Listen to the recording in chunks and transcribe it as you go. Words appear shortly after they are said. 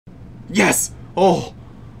Yes! Oh!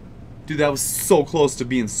 Dude, that was so close to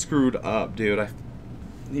being screwed up, dude.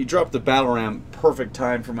 He dropped the battle ram perfect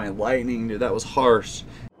time for my lightning, dude. That was harsh.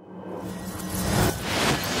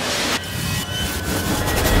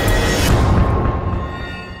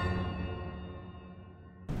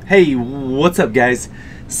 Hey, what's up, guys?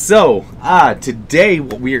 So, today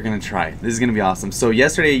what we are gonna try. This is gonna be awesome. So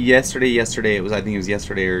yesterday, it was, I think it was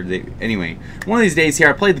yesterday or anyway, one of these days here,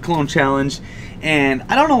 I played the clone challenge, and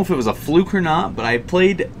I don't know if it was a fluke or not, but I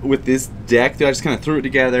played with this deck. Dude, I just kind of threw it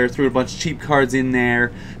together, threw a bunch of cheap cards in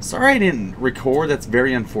there. Sorry I didn't record. That's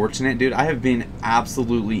very unfortunate, dude. I have been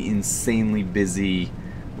absolutely insanely busy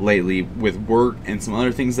lately with work and some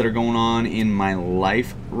other things that are going on in my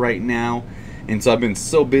life right now. And so I've been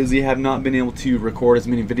so busy, have not been able to record as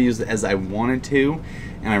many videos as I wanted to.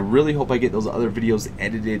 And I really hope I get those other videos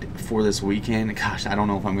edited for this weekend. Gosh, I don't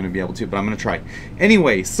know if I'm going to be able to, but I'm going to try.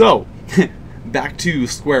 Anyway, so back to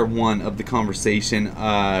square one of the conversation.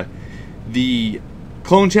 The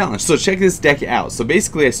clone challenge. So check this deck out. So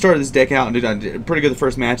basically I started this deck out and did pretty good the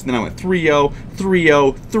first match. And then I went 3-0,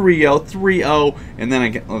 3-0, 3-0, 3-0. And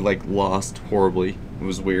then I like lost horribly. It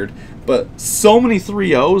was weird. But so many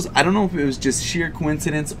 3-0s, I don't know if it was just sheer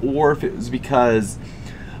coincidence or if it was because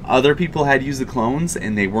other people had used the clones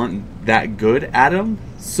and they weren't that good at them.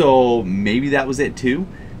 So maybe that was it too.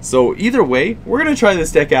 So either way, we're going to try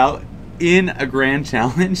this deck out in a grand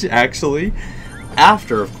challenge, actually.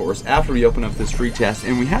 Of course, after we open up this free chest.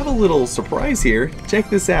 And we have a little surprise here. Check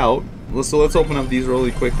this out. So let's open up these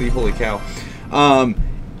really quickly. Holy cow.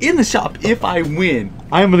 In the shop, if I win,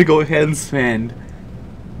 I'm going to go ahead and spend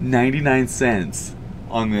 99 cents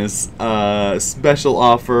on this special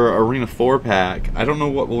offer Arena 4 pack. I don't know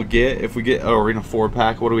what we'll get if we get an Arena 4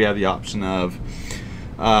 pack. What do we have the option of?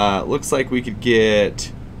 Looks like we could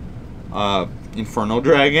get Inferno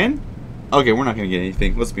Dragon. Okay, we're not gonna get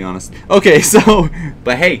anything, let's be honest. Okay, so,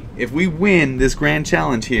 but hey, if we win this grand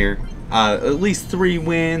challenge here, at least 3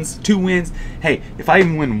 wins, 2 wins, hey, if I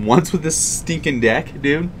even win once with this stinking deck,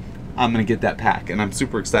 dude, I'm gonna get that pack, and I'm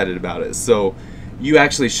super excited about it. So you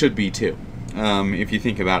actually should be too, if you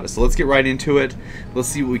think about it. So let's get right into it. Let's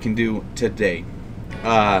see what we can do today.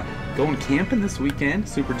 Going camping this weekend.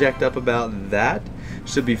 Super jacked up about that.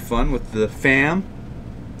 Should be fun with the fam.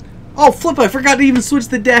 Oh, flip, I forgot to even switch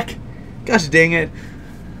the deck. Gosh dang it.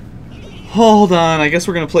 Hold on, I guess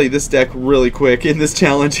we're going to play this deck really quick in this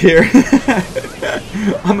challenge here.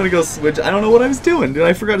 I'm going to go switch. I don't know what I was doing. Dude,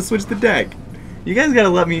 I forgot to switch the deck. You guys got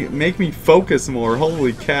to make me focus more.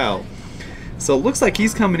 Holy cow. So it looks like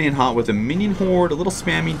he's coming in hot with a minion horde, a little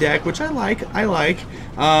spammy deck, which I like.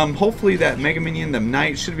 Hopefully that mega minion, the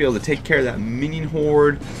knight, should be able to take care of that minion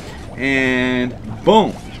horde. And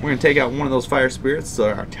boom, we're going to take out one of those fire spirits so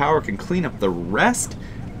our tower can clean up the rest.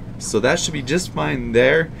 So that should be just fine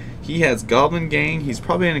there. He has Goblin Gang. He's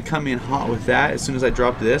probably going to come in hot with that as soon as I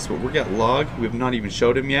drop this. But we're got Log. We have not even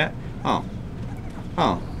showed him yet. Oh,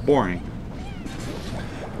 boring.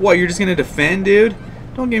 What, you're just going to defend, dude?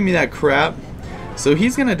 Don't give me that crap. So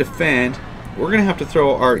he's going to defend. We're going to have to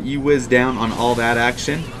throw our E-Wiz down on all that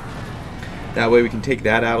action. That way we can take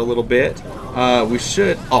that out a little bit. We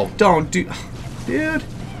should... Oh, don't do... Dude,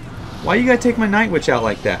 why you got to take my Night Witch out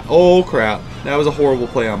like that? Oh, crap. That was a horrible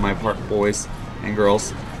play on my part, boys and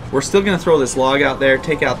girls. We're still going to throw this Log out there,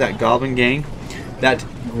 take out that Goblin Gang. That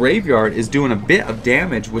Graveyard is doing a bit of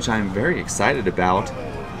damage, which I'm very excited about.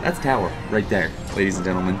 That's Tower right there, ladies and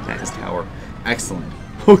gentlemen. That is Tower. Excellent.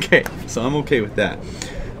 Okay, so I'm okay with that.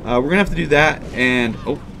 We're gonna have to do that, and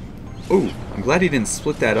oh, I'm glad he didn't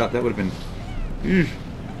split that up. That would have been,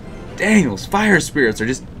 dang, those fire spirits are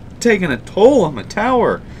just taking a toll on my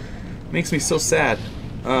tower. Makes me so sad.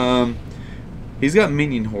 He's got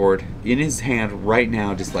minion horde in his hand right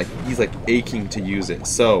now, just like he's like aching to use it.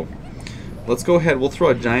 So let's go ahead. We'll throw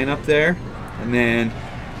a giant up there, and then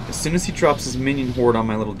as soon as he drops his minion horde on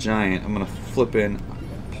my little giant, I'm gonna flip in.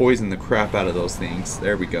 Poison the crap out of those things.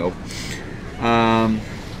 There we go.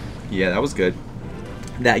 Yeah, that was good.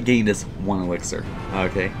 That gained us 1 elixir.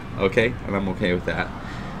 Okay, and I'm okay with that.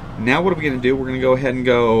 Now what are we gonna do? We're gonna go ahead and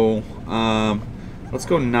go. Let's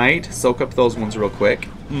go Knight. Soak up those ones real quick.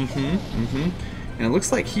 And it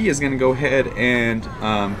looks like he is gonna go ahead and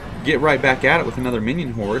get right back at it with another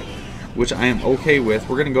minion horde, which I am okay with.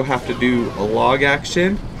 We're gonna go have to do a Log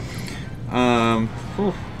action.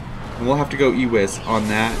 And we'll have to go E-Wiz on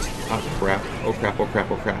that. Oh crap, oh crap, oh crap,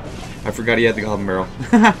 oh crap. I forgot he had the Goblin Barrel.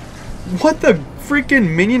 What the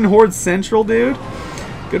freaking Minion Horde Central, dude?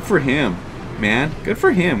 Good for him, man. Good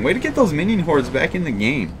for him. Way to get those Minion Hordes back in the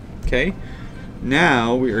game. Okay.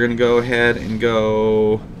 Now we are going to go ahead and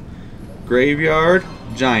go Graveyard,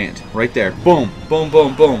 Giant. Right there. Boom, boom,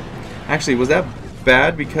 boom, boom. Actually, was that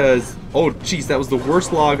bad? Because, oh jeez, that was the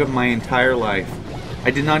worst log of my entire life.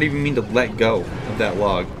 I did not even mean to let go of that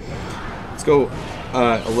log. Let's go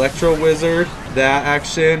Electro Wizard, that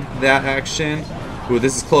action, that action. Ooh,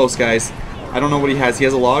 this is close, guys. I don't know what he has. He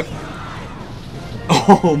has a log?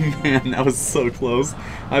 Oh man, that was so close.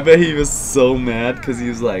 I bet he was so mad because he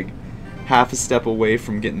was like half a step away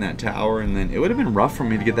from getting that tower, and then it would have been rough for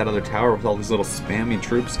me to get that other tower with all these little spammy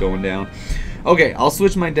troops going down. Okay, I'll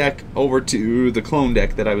switch my deck over to the clone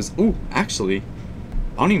deck that I was... Ooh, actually,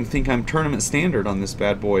 I don't even think I'm tournament standard on this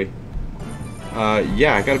bad boy.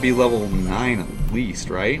 Yeah, I gotta be level 9 at least,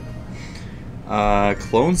 right?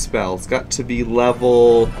 Clone spell's got to be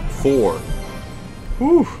level 4.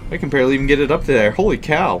 Whew, I can barely even get it up there. Holy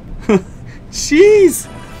cow. Jeez!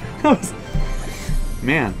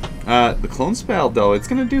 Man, the clone spell, though, it's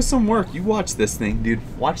gonna do some work. You watch this thing, dude.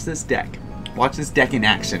 Watch this deck. Watch this deck in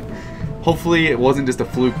action. Hopefully it wasn't just a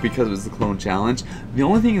fluke because it was the clone challenge. The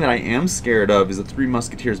only thing that I am scared of is the Three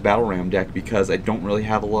Musketeers Battle Ram deck, because I don't really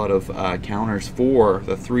have a lot of counters for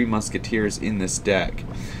the Three Musketeers in this deck.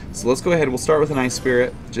 So let's go ahead. We'll start with an Ice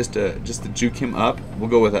Spirit just to juke him up. We'll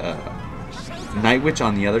go with a Night Witch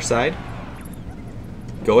on the other side.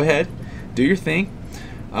 Go ahead, do your thing.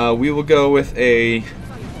 We will go with a...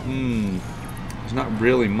 there's not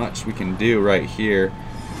really much we can do right here.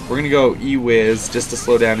 We're gonna go E-Wiz just to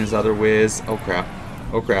slow down his other Wiz. Oh crap.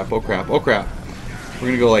 Oh crap, oh crap, oh crap. We're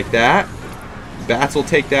gonna go like that. Bats will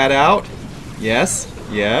take that out. Yes,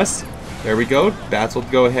 yes. There we go. Bats will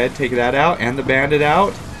go ahead, take that out, and the Bandit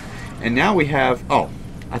out. And now we have... Oh,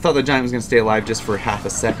 I thought the Giant was gonna stay alive just for half a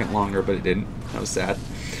second longer, but it didn't. That was sad.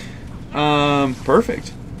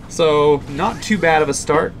 Perfect. So, not too bad of a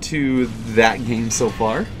start to that game so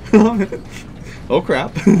far. Oh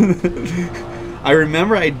crap. I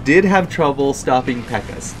remember I did have trouble stopping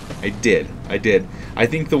P.E.K.K.A.s. I did. I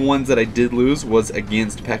think the ones that I did lose was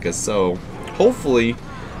against P.E.K.K.A.s, so hopefully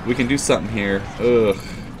we can do something here. Ugh.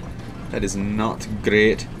 That is not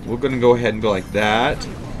great. We're going to go ahead and go like that.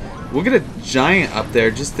 We'll get a Giant up there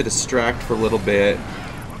just to distract for a little bit.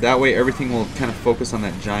 That way everything will kind of focus on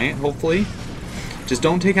that Giant, hopefully. Just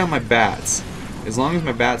don't take out my Bats. As long as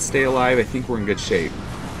my Bats stay alive, I think we're in good shape.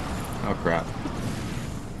 Oh crap.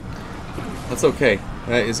 That's okay.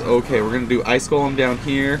 That is okay. We're going to do Ice Golem down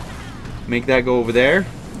here. Make that go over there.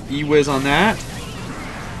 E-Wiz on that.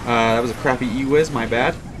 That was a crappy E-Wiz. My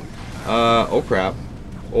bad. Oh crap.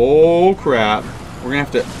 Oh crap. We're going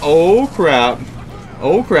to have to... Oh crap.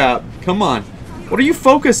 Oh crap. Come on. What are you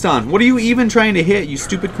focused on? What are you even trying to hit, you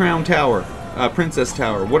stupid Crown Tower? Princess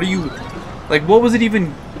Tower. What are you... Like, what was it even...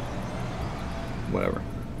 Whatever.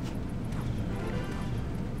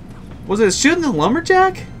 Was it shooting the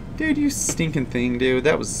Lumberjack? Dude, you stinking thing, dude.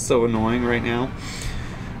 That was so annoying right now.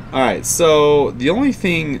 Alright, so the only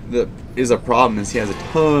thing that is a problem is he has a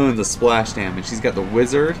tons of splash damage. He's got the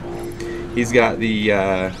Wizard. He's got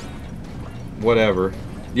the, whatever.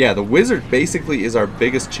 Yeah, the Wizard basically is our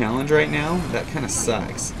biggest challenge right now. That kind of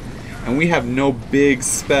sucks. And we have no big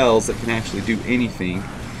spells that can actually do anything.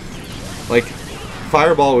 Like,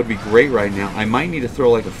 Fireball would be great right now. I might need to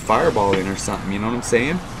throw, like, a Fireball in or something, you know what I'm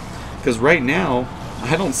saying? Because right now...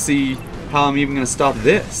 I don't see how I'm even going to stop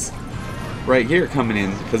this right here coming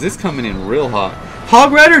in, because it's coming in real hot.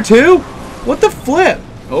 Hog Rider 2? What the flip?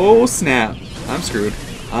 Oh snap. I'm screwed.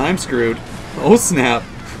 I'm screwed. Oh snap.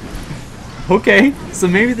 Okay, so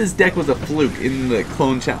maybe this deck was a fluke in the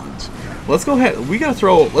clone challenge. Let's go ahead. We got to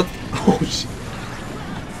throw... Oh shit.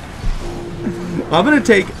 I'm going to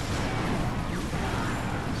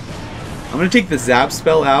take the Zap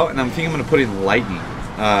spell out, and I'm thinking I'm going to put in Lightning.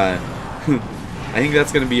 I think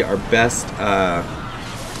that's going to be our best, yeah,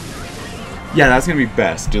 that's going to be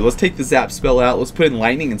best, dude. Let's take the Zap spell out. Let's put in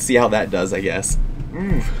Lightning and see how that does, I guess.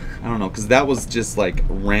 I don't know, because that was just, like,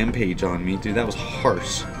 rampage on me, dude. That was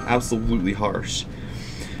harsh. Absolutely harsh.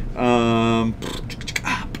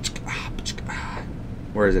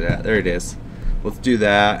 Where is it at? There it is. Let's do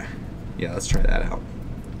that. Yeah, let's try that out.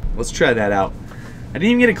 Let's try that out. I didn't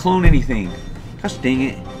even get to clone anything. Gosh dang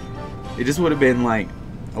it. It just would have been, like...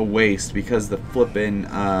 a waste because the flippin'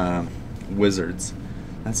 Wizards.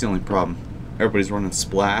 That's the only problem. Everybody's running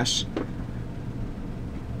Splash.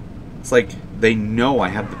 It's like they know I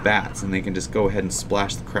have the Bats and they can just go ahead and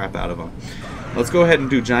splash the crap out of them. Let's go ahead and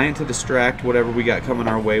do Giant to distract whatever we got coming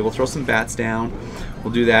our way. We'll throw some Bats down.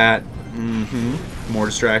 We'll do that. More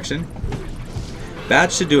distraction.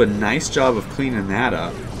 Bats should do a nice job of cleaning that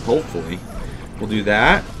up. Hopefully. We'll do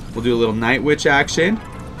that. We'll do a little Night Witch action.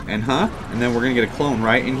 And then we're gonna get a clone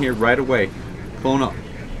right in here right away. Clone up.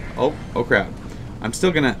 Oh crap. I'm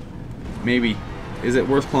still gonna maybe... Is it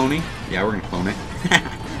worth cloning? Yeah, we're gonna clone it.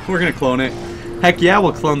 We're gonna clone it. Heck yeah,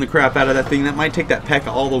 we'll clone the crap out of that thing. That might take that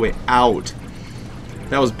P.E.K.K.A all the way out.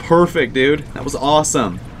 That was perfect, dude. That was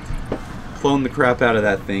awesome. Clone the crap out of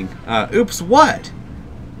that thing. Oops, what?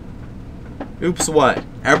 Oops, what?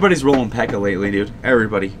 Everybody's rolling P.E.K.K.A lately, dude.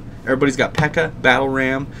 Everybody's got P.E.K.K.A, Battle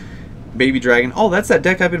Ram, Baby Dragon. Oh, that's that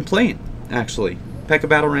deck I've been playing, actually. P.E.K.K.A,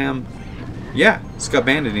 Battle Ram. Yeah, it's got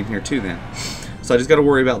Bandit in here too then. So I just got to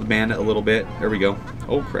worry about the Bandit a little bit. There we go.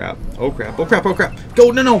 Oh crap. Oh crap. Oh crap. Oh crap.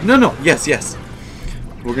 Go. No, no, no, no. Yes, yes.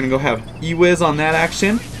 We're going to go have E-Wiz on that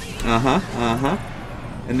action. Uh-huh.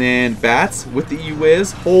 And then Bats with the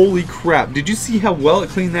E-Wiz. Holy crap. Did you see how well it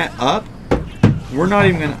cleaned that up? We're not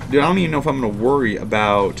even going to... Dude, I don't even know if I'm going to worry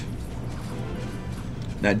about...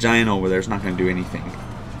 That Giant over there is not going to do anything.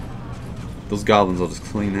 Those Goblins will just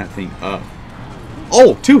clean that thing up.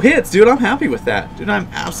 Oh, 2 hits, dude. I'm happy with that. Dude, I'm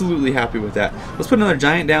absolutely happy with that. Let's put another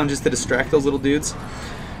Giant down just to distract those little dudes.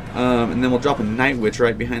 And then we'll drop a Night Witch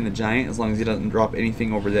right behind the Giant as long as he doesn't drop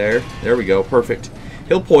anything over there. There we go. Perfect.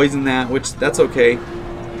 He'll poison that, which that's okay.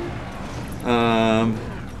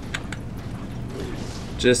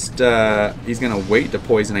 He's going to wait to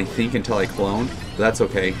poison, I think, until I clone. But that's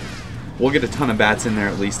okay. We'll get a ton of Bats in there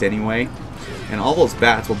at least anyway. And all those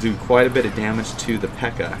Bats will do quite a bit of damage to the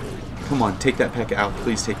P.E.K.K.A. Come on, take that P.E.K.K.A out.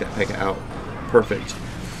 Please take that P.E.K.K.A out. Perfect.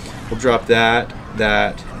 We'll drop that,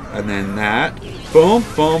 and then that. Boom,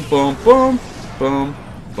 boom, boom, boom, boom,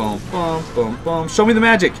 boom, boom, boom, boom. Show me the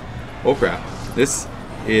magic. Oh, crap. This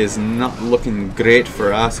is not looking great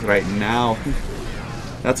for us right now.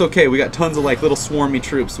 That's okay. We got tons of, like, little swarmy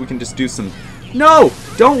troops. We can just do some... No!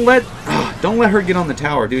 Don't let her get on the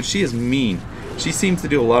tower, dude. She is mean. She seems to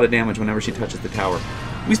do a lot of damage whenever she touches the tower.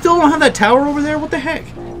 We still don't have that tower over there? What the heck?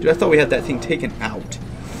 Dude, I thought we had that thing taken out.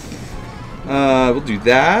 We'll do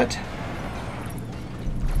that.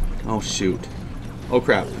 Oh, shoot. Oh,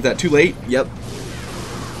 crap. Is that too late? Yep.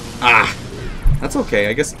 Ah. That's okay,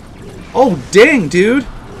 I guess. Oh, dang, dude.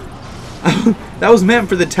 That was meant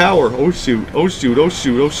for the tower. Oh, shoot. Oh, shoot. Oh,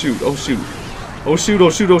 shoot. Oh, shoot. Oh, shoot. Oh, shoot. Oh,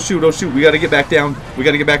 shoot. Oh, shoot. Oh, shoot. We got to get back down. We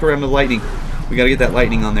got to get back around to the lightning. We got to get that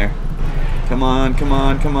lightning on there. Come on. Come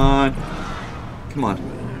on. Come on. Come on.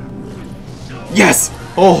 Yes!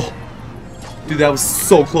 Oh! Dude, that was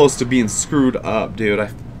so close to being screwed up, dude.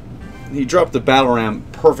 He dropped the Battle Ram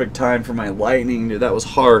perfect time for my lightning, dude. That was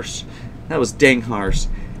harsh. That was dang harsh.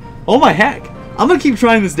 Oh my heck! I'm gonna keep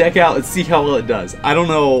trying this deck out and see how well it does. I don't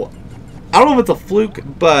know if it's a fluke,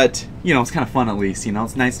 but, you know, it's kind of fun at least, you know?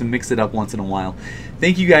 It's nice to mix it up once in a while.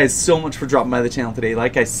 Thank you guys so much for dropping by the channel today.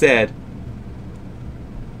 Like I said...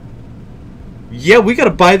 Yeah, we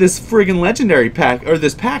gotta buy this friggin' legendary pack, or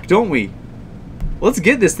this pack, don't we? Let's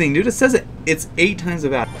get this thing, dude. It says it's 8 times the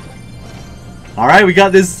value. Alright, we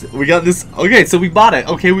got this. Okay, so we bought it.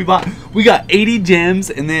 Okay, we got 80 gems,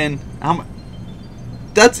 and then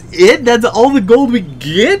that's it? That's all the gold we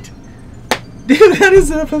get? Dude, that is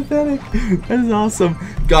so pathetic. That is awesome.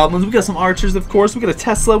 Goblins, we got some archers, of course. We got a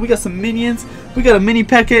Tesla, we got some minions, we got a mini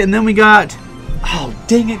P.E.K.K.A, and then we got... Oh,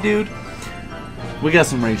 dang it, dude. We got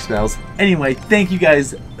some rage spells. Anyway, thank you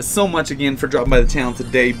guys so much again for dropping by the channel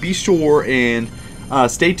today. Be sure and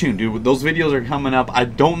stay tuned, dude. Those videos are coming up. I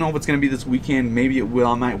don't know if it's going to be this weekend. Maybe it will.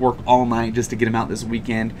 I might work all night just to get them out this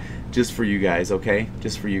weekend. Just for you guys, okay?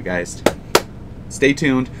 Just for you guys. Stay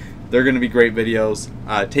tuned. They're going to be great videos.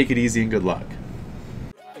 Take it easy and good luck.